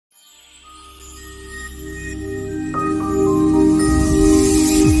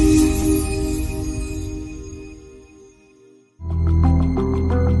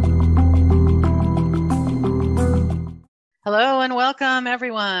Welcome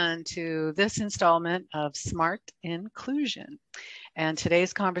everyone to this installment of Smart Inclusion. And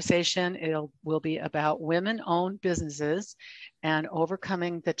today's conversation will be about women-owned businesses and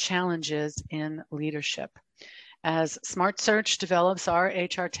overcoming the challenges in leadership. As SmartSearch develops our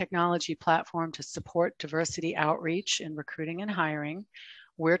HR technology platform to support diversity outreach in recruiting and hiring,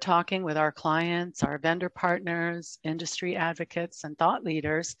 we're talking with our clients, our vendor partners, industry advocates, and thought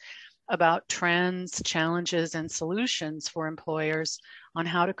leaders about trends, challenges, and solutions for employers on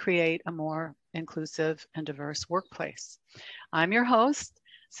how to create a more inclusive and diverse workplace. I'm your host,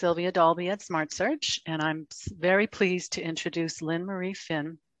 Sylvia Dahlby at SmartSearch, and I'm very pleased to introduce Lynne Marie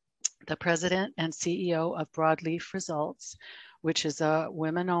Finn, the President and CEO of Broadleaf Results, which is a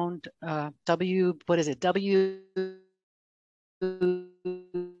women-owned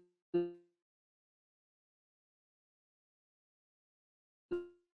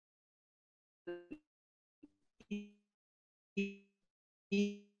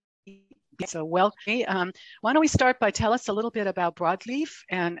So welcome. Why don't we start by tell us a little bit about Broadleaf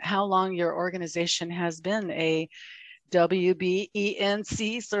and how long your organization has been a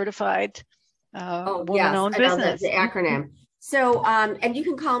WBENC certified woman-owned business. The acronym. So, and you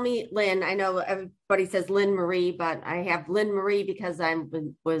can call me Lynn. I know everybody says Lynne Marie, but I have Lynne Marie because I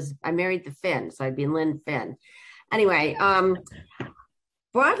married the Finn, so I'd be Lynne Finn. Anyway,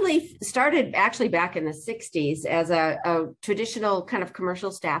 Broadleaf started actually back in the 60s as a traditional kind of commercial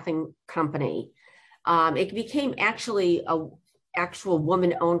staffing company. It became actually an actual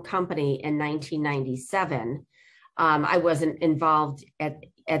woman-owned company in 1997. I wasn't involved at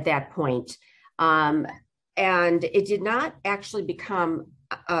that point. And it did not actually become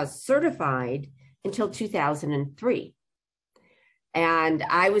certified until 2003. And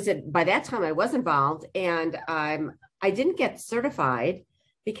by that time I was involved, and I didn't get certified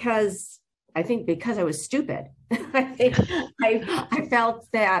because I was stupid. I felt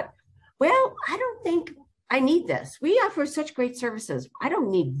that, well, I don't think I need this. We offer such great services. I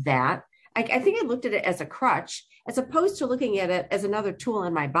don't need that. I think I looked at it as a crutch, as opposed to looking at it as another tool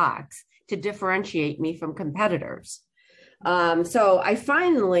in my box to differentiate me from competitors. So I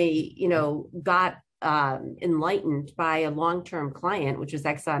finally, got enlightened by a long-term client, which was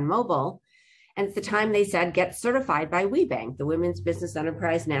ExxonMobil. And at the time they said, get certified by WBENC, the Women's Business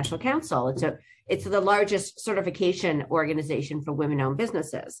Enterprise National Council. It's the largest certification organization for women-owned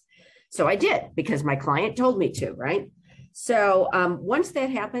businesses. So I did, because my client told me to, right? So once that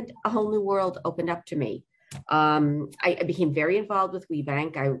happened, a whole new world opened up to me. I became very involved with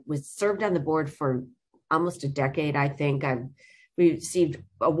WBENC. I was served on the board for almost a decade, I think. I've received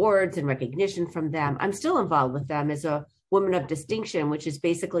awards and recognition from them. I'm still involved with them as a Woman of Distinction, which is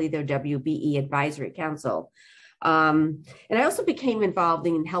basically their WBE Advisory Council. And I also became involved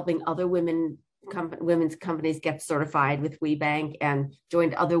in helping other women's companies get certified with WBENC, and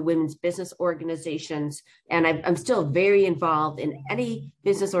joined other women's business organizations. And I'm still very involved in any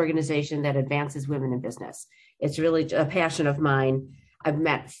business organization that advances women in business. It's really a passion of mine. I've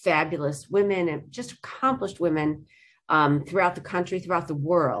met fabulous women and just accomplished women throughout the country, throughout the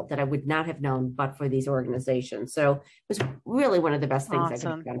world, that I would not have known but for these organizations. So it was really one of the best things I could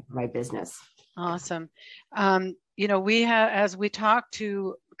have done for my business. Awesome. As we talk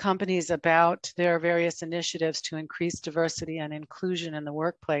to companies about their various initiatives to increase diversity and inclusion in the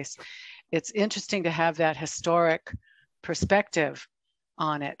workplace, it's interesting to have that historic perspective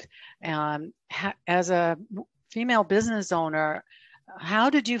on it. As a female business owner, how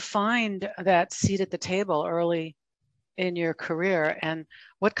did you find that seat at the table early in your career, and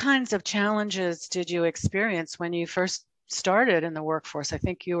what kinds of challenges did you experience when you first started in the workforce? I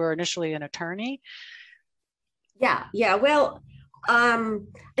think you were initially an attorney. Yeah. Well, I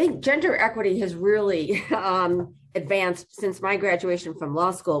think gender equity has really advanced since my graduation from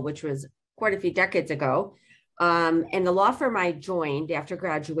law school, which was quite a few decades ago. And the law firm I joined after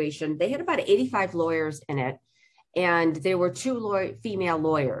graduation, they had about 85 lawyers in it. And there were two female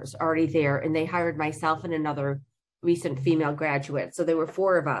lawyers already there, and they hired myself and another recent female graduate. So there were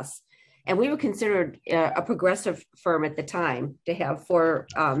four of us. And we were considered a progressive firm at the time to have four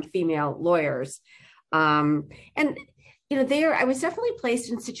female lawyers. There I was definitely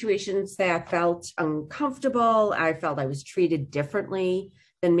placed in situations that I felt uncomfortable. I felt I was treated differently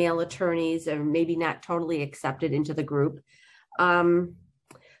than male attorneys, or maybe not totally accepted into the group.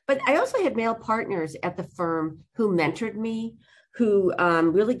 But I also had male partners at the firm who mentored me, who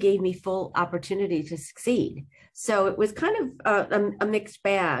really gave me full opportunity to succeed. So it was kind of a mixed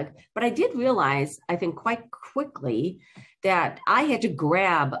bag, but I did realize, I think quite quickly, that I had to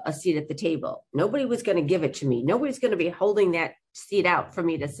grab a seat at the table. Nobody was going to give it to me. Nobody's going to be holding that seat out for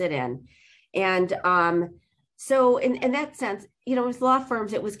me to sit in. And So in that sense, with law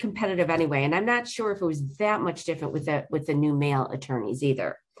firms, it was competitive anyway. And I'm not sure if it was that much different with the new male attorneys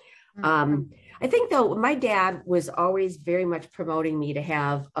either. Mm-hmm. I think, though, my dad was always very much promoting me to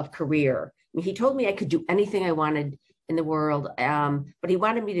have a career. I mean, he told me I could do anything I wanted in the world, but he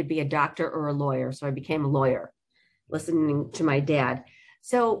wanted me to be a doctor or a lawyer. So I became a lawyer, listening to my dad.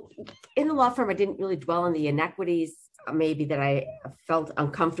 So in the law firm, I didn't really dwell on the inequities, maybe that I felt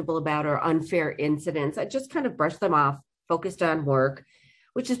uncomfortable about, or unfair incidents. I just kind of brushed them off, focused on work,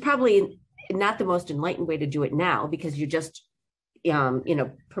 which is probably not the most enlightened way to do it now, because you're just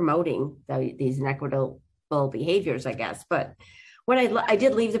promoting these inequitable behaviors, I guess. But when I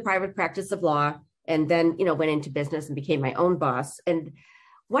did leave the private practice of law, and then, went into business and became my own boss. And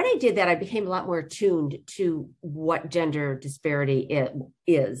when I did that, I became a lot more attuned to what gender disparity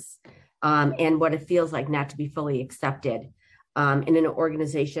is, and what it feels like not to be fully accepted in an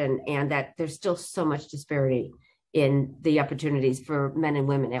organization, and that there's still so much disparity in the opportunities for men and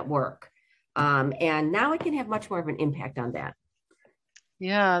women at work. And now I can have much more of an impact on that.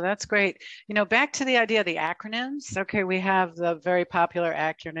 Yeah, that's great. Back to the idea of the acronyms. Okay, we have the very popular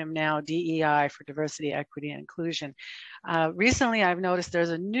acronym now, DEI, for diversity, equity, and inclusion. Recently, I've noticed there's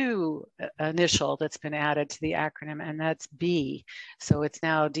a new initial that's been added to the acronym, and that's B. So it's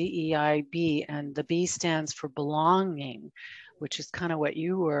now DEIB, and the B stands for belonging, which is kind of what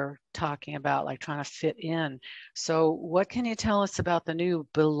you were talking about, like trying to fit in. So what can you tell us about the new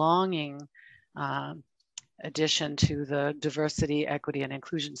belonging addition to the diversity, equity, and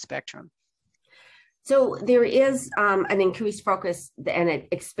inclusion spectrum? So there is an increased focus, and it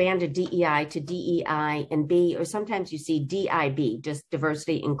expanded DEI to DEI and B, or sometimes you see DIB, just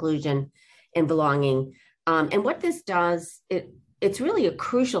diversity, inclusion, and belonging. And what this does, it's really a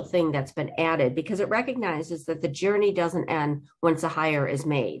crucial thing that's been added, because it recognizes that the journey doesn't end once a hire is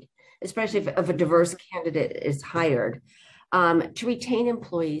made, especially if a diverse candidate is hired. To retain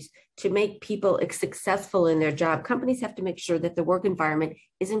employees, to make people successful in their job, companies have to make sure that the work environment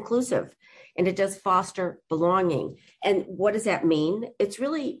is inclusive, and it does foster belonging. And what does that mean? It's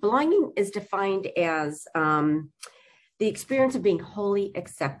really, belonging is defined as the experience of being wholly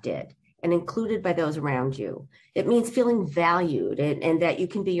accepted and included by those around you. It means feeling valued, and that you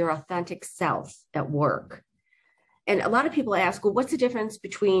can be your authentic self at work. And a lot of people ask, well, what's the difference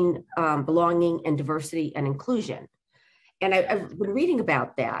between belonging and diversity and inclusion? And I've been reading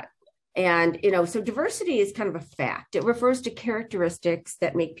about that. And, so diversity is kind of a fact. It refers to characteristics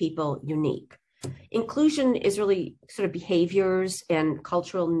that make people unique. Inclusion is really sort of behaviors and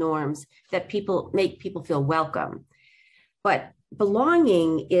cultural norms that make people feel welcome. But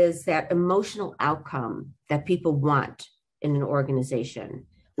belonging is that emotional outcome that people want in an organization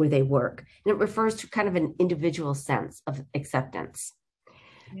where they work. And it refers to kind of an individual sense of acceptance.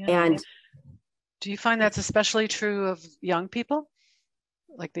 Yeah. And do you find that's especially true of young people?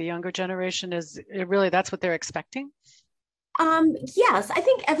 Like the younger generation, that's what they're expecting? Yes, I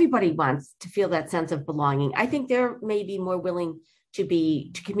think everybody wants to feel that sense of belonging. I think they're maybe more willing to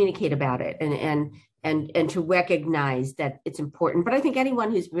communicate about it and to recognize that it's important. But I think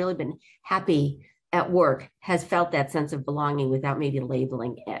anyone who's really been happy at work has felt that sense of belonging without maybe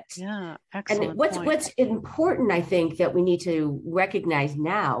labeling it. Yeah, excellent. And what's important, I think, that we need to recognize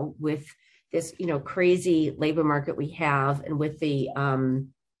now with this, crazy labor market we have, and with the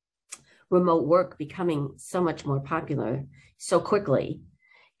remote work becoming so much more popular so quickly,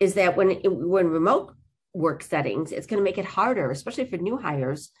 is that when remote work settings, it's going to make it harder, especially for new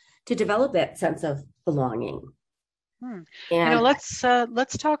hires, to develop that sense of belonging. And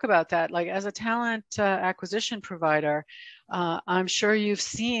let's talk about that. Like, as a talent acquisition provider, I'm sure you've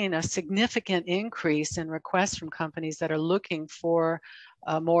seen a significant increase in requests from companies that are looking for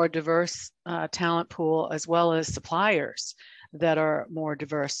a more diverse talent pool, as well as suppliers that are more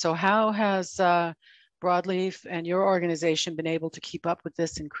diverse. So how has Broadleaf and your organization been able to keep up with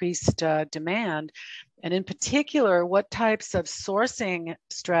this increased demand? And in particular, what types of sourcing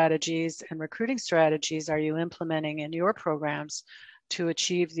strategies and recruiting strategies are you implementing in your programs to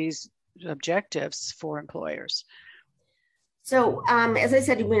achieve these objectives for employers? So as I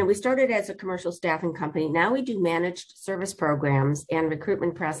said, we started as a commercial staffing company. Now we do managed service programs and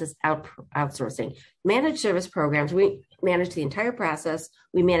recruitment process outsourcing. Managed service programs, we manage the entire process.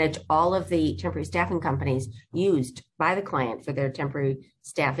 We manage all of the temporary staffing companies used by the client for their temporary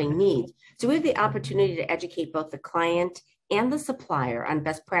staffing needs. So we have the opportunity to educate both the client and the supplier on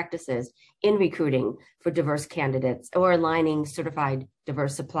best practices in recruiting for diverse candidates, or aligning certified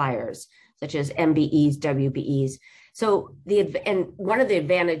diverse suppliers, such as MBEs, WBEs. So one of the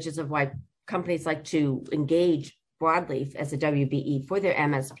advantages of why companies like to engage Broadleaf as a WBE for their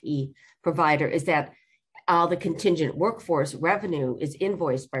MSP provider is that all the contingent workforce revenue is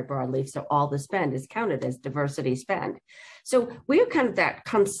invoiced by Broadleaf, so all the spend is counted as diversity spend. So we're kind of that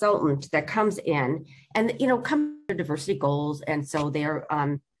consultant that comes in and, come to diversity goals. And so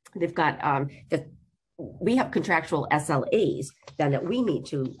they've got we have contractual SLAs then that we need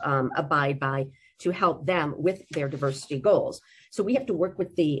to abide by to help them with their diversity goals. So we have to work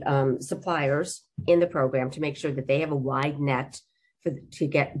with the suppliers in the program to make sure that they have a wide net to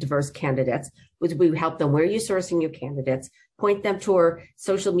get diverse candidates. We help them, where are you sourcing your candidates? Point them toward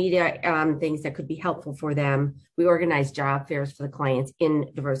social media things that could be helpful for them. We organize job fairs for the clients in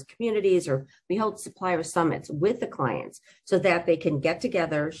diverse communities, or we hold supplier summits with the clients so that they can get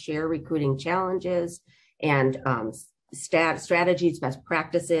together, share recruiting challenges and strategies, best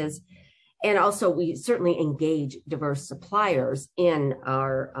practices. And also we certainly engage diverse suppliers in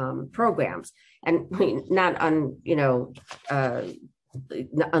our programs. And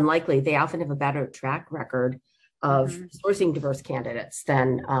unlikely, they often have a better track record of sourcing diverse candidates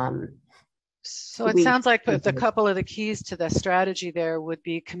than. So it sounds like the couple of the keys to the strategy there would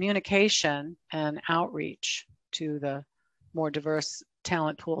be communication and outreach to the more diverse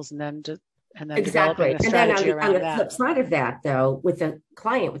talent pools, and then Exactly. developing a And then strategy on the around flip that. side of that, though, with the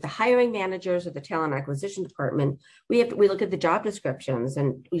client, with the hiring managers or the talent acquisition department, we look at the job descriptions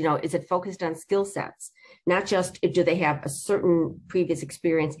and, is it focused on skill sets? Not just do they have a certain previous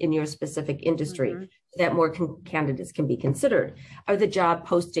experience in your specific industry that more candidates can be considered? Are the job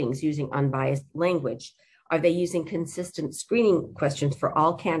postings using unbiased language? Are they using consistent screening questions for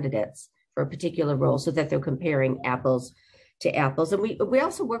all candidates for a particular role so that they're comparing apples to apples? And we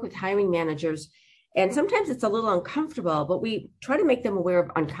also work with hiring managers, and sometimes it's a little uncomfortable, but we try to make them aware of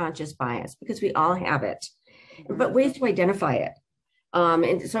unconscious bias because we all have it, but ways to identify it.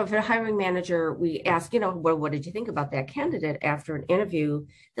 And so for a hiring manager, we ask, well, what did you think about that candidate after an interview?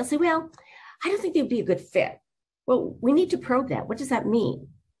 They'll say, well, I don't think they'd be a good fit. Well, we need to probe that. What does that mean?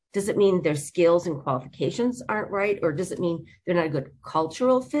 Does it mean their skills and qualifications aren't right? Or does it mean they're not a good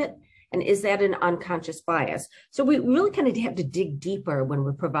cultural fit? And is that an unconscious bias? So we really kind of have to dig deeper when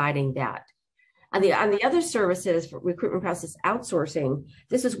we're providing that. On the other services, for recruitment process outsourcing,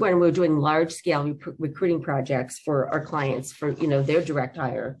 this is when we're doing large scale recruiting projects for our clients for, their direct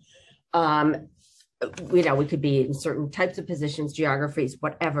hire. We could be in certain types of positions, geographies,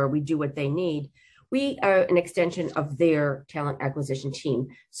 whatever. We do what they need. We are an extension of their talent acquisition team.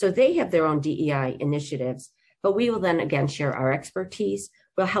 So they have their own DEI initiatives, but we will then again share our expertise.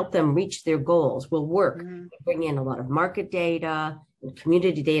 We'll help them reach their goals. We'll work, bring in a lot of market data,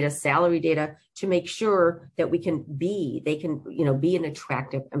 community data, salary data to make sure that they can be an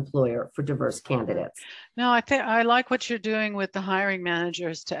attractive employer for diverse candidates. No, I think I like what you're doing with the hiring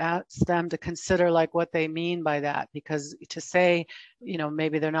managers to ask them to consider like what they mean by that, because to say,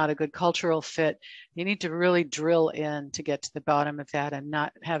 maybe they're not a good cultural fit, you need to really drill in to get to the bottom of that and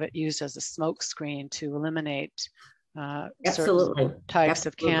not have it used as a smokescreen to eliminate Absolutely. types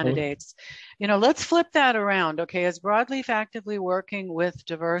of candidates. Let's flip that around. Okay, is Broadleaf actively working with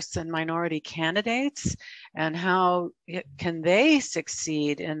diverse and minority candidates, and how can they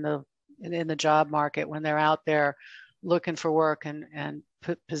succeed in the job market when they're out there looking for work and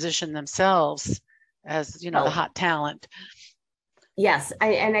position themselves as the hot talent? Yes,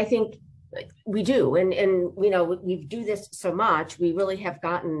 I think we do, and we do this so much. We really have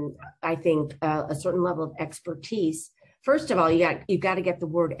gotten, I think, a certain level of expertise. First of all, you got to get the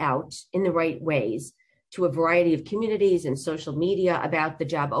word out in the right ways to a variety of communities and social media about the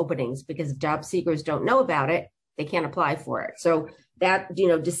job openings, because if job seekers don't know about it, they can't apply for it. So that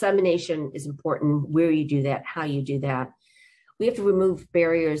dissemination is important. Where you do that, how you do that. We have to remove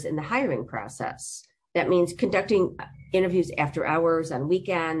barriers in the hiring process. That means conducting interviews after hours, on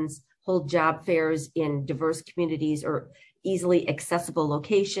weekends, hold job fairs in diverse communities or easily accessible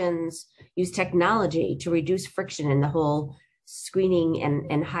locations, use technology to reduce friction in the whole screening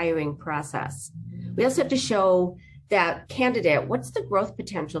and hiring process. We also have to show that candidate, what's the growth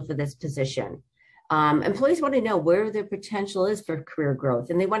potential for this position? Employees want to know where their potential is for career growth,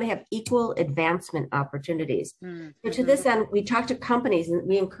 and they want to have equal advancement opportunities. So to this end, we talk to companies and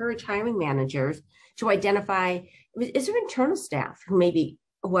we encourage hiring managers to identify, is there internal staff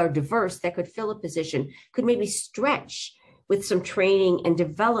who are diverse that could fill a position, could maybe stretch with some training and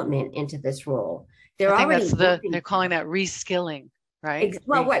development into this role. They're calling that reskilling, right?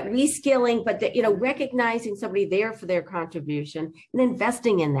 Reskilling, but recognizing somebody there for their contribution and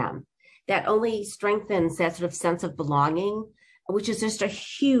investing in them. That only strengthens that sort of sense of belonging, which is just a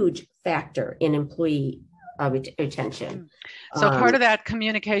huge factor in employee retention. So part of that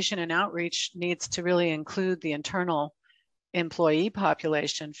communication and outreach needs to really include the internal employee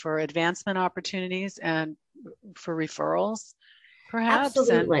population for advancement opportunities and for referrals, perhaps?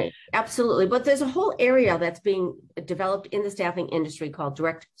 Absolutely. Absolutely. But there's a whole area that's being developed in the staffing industry called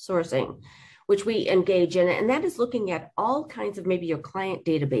direct sourcing, which we engage in. And that is looking at all kinds of maybe your client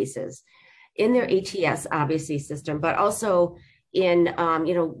databases in their ATS, obviously, system, but also in,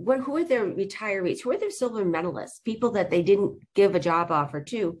 who are their retirees, who are their silver medalists, people that they didn't give a job offer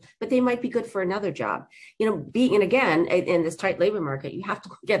to, but they might be good for another job. And again, in this tight labor market, you have to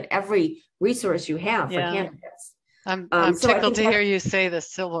get every resource you have for candidates. I'm tickled to hear you say the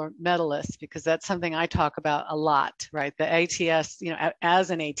silver medalist, because that's something I talk about a lot, right? The ATS, as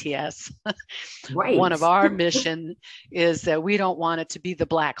an ATS, right. One of our mission is that we don't want it to be the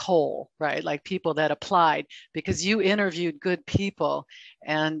black hole, right? Like people that applied because you interviewed good people,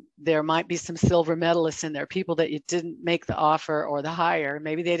 and there might be some silver medalists in there, people that you didn't make the offer or the hire.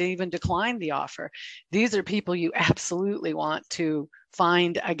 Maybe they didn't even decline the offer. These are people you absolutely want to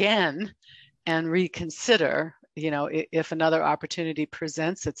find again and reconsider, if another opportunity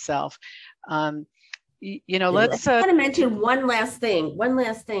presents itself. Let's I want to mention one last thing,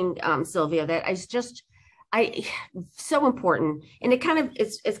 Sylvia, that so important, and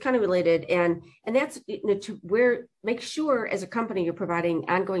it's kind of related, and that's to make sure as a company you're providing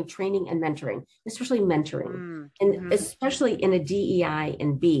ongoing training and mentoring, especially mentoring, and especially in a DEI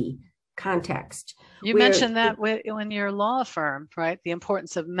and B context. You mentioned that in your law firm, right? The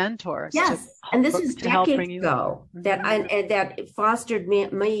importance of mentors. Yes, and this is decades ago that fostered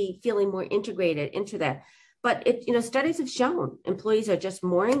me feeling more integrated into that. But studies have shown employees are just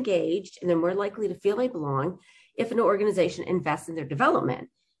more engaged and they're more likely to feel they belong if an organization invests in their development.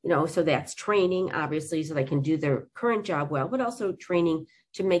 So that's training, obviously, so they can do their current job well, but also training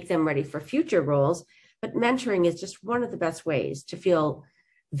to make them ready for future roles. But mentoring is just one of the best ways to feel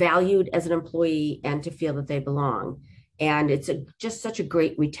valued as an employee and to feel that they belong. And it's just such a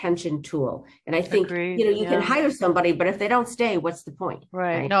great retention tool. And I think, you can hire somebody, but if they don't stay, what's the point?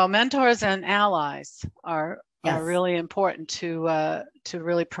 Right. No, mentors and allies are really important to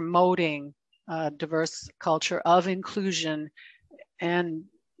really promoting a diverse culture of inclusion and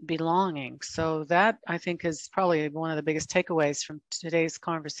belonging. So that, I think, is probably one of the biggest takeaways from today's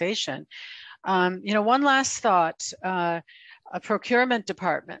conversation. One last thought. Procurement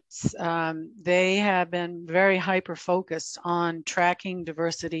departments, they have been very hyper-focused on tracking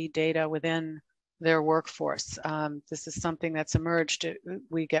diversity data within their workforce. This is something that's emerged.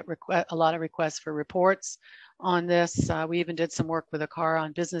 We get a lot of requests for reports on this. We even did some work with ACARA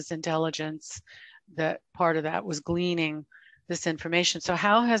on business intelligence. That part of that was gleaning this information. So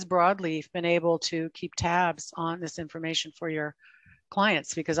how has Broadleaf been able to keep tabs on this information for your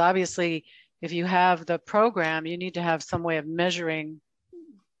clients? Because obviously, if you have the program, you need to have some way of measuring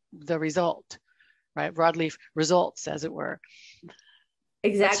the result, right? Broadleaf results, as it were.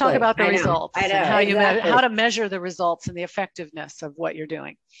 Exactly. Let's talk about the results and how to measure the results and the effectiveness of what you're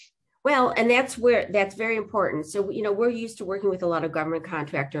doing. Well, and that's very important. So, we're used to working with a lot of government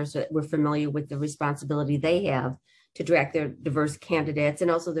contractors that we're familiar with the responsibility they have to direct their diverse candidates and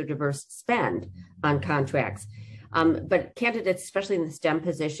also their diverse spend on contracts. But candidates, especially in the STEM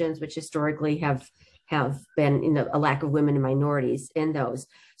positions, which historically have been a lack of women and minorities in those.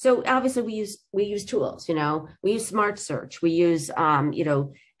 So obviously we use tools. We use SmartSearch. We use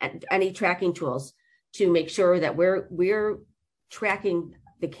any tracking tools to make sure that we're tracking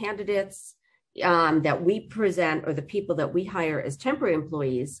the candidates that we present or the people that we hire as temporary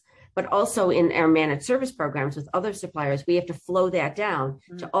employees. But also in our managed service programs with other suppliers, we have to flow that down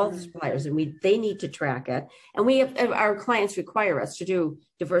to all the suppliers, and they need to track it. And our clients require us to do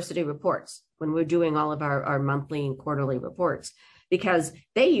diversity reports when we're doing all of our monthly and quarterly reports, because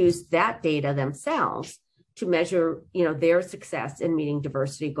they use that data themselves to measure, their success in meeting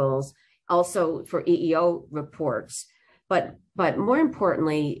diversity goals, also for EEO reports. But more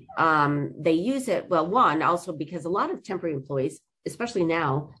importantly, they use it, also because a lot of temporary employees, especially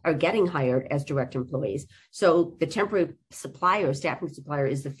now, are getting hired as direct employees. So the temporary staffing supplier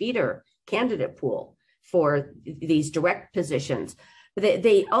is the feeder candidate pool for these direct positions. But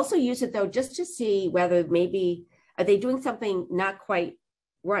they also use it, though, just to see whether maybe, are they doing something not quite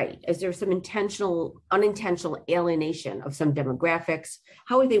right? Is there some unintentional alienation of some demographics?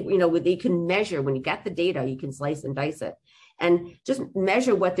 How are they, they can measure, when you get the data, you can slice and dice it. And just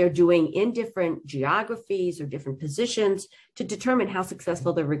measure what they're doing in different geographies or different positions to determine how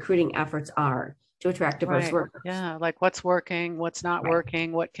successful their recruiting efforts are to attract diverse workers. Yeah, like what's working, what's not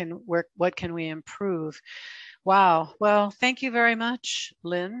working, what can we improve? Wow. Well, thank you very much,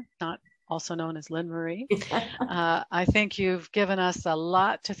 Lynne, not also known as Lynne Marie. I think you've given us a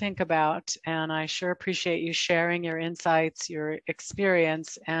lot to think about, and I sure appreciate you sharing your insights, your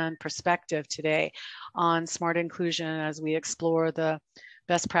experience, and perspective today on smart inclusion as we explore the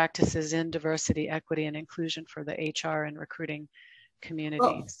best practices in diversity, equity, and inclusion for the HR and recruiting communities.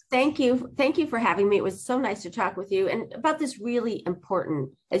 Well, thank you. Thank you for having me. It was so nice to talk with you and about this really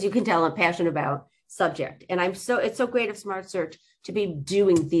important, as you can tell, I'm passionate about subject. And it's so great of SmartSearch to be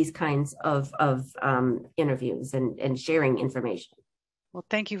doing these kinds of interviews and sharing information. Well,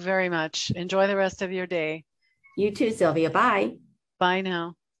 thank you very much. Enjoy the rest of your day. You too, Sylvia. Bye. Bye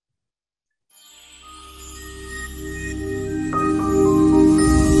now.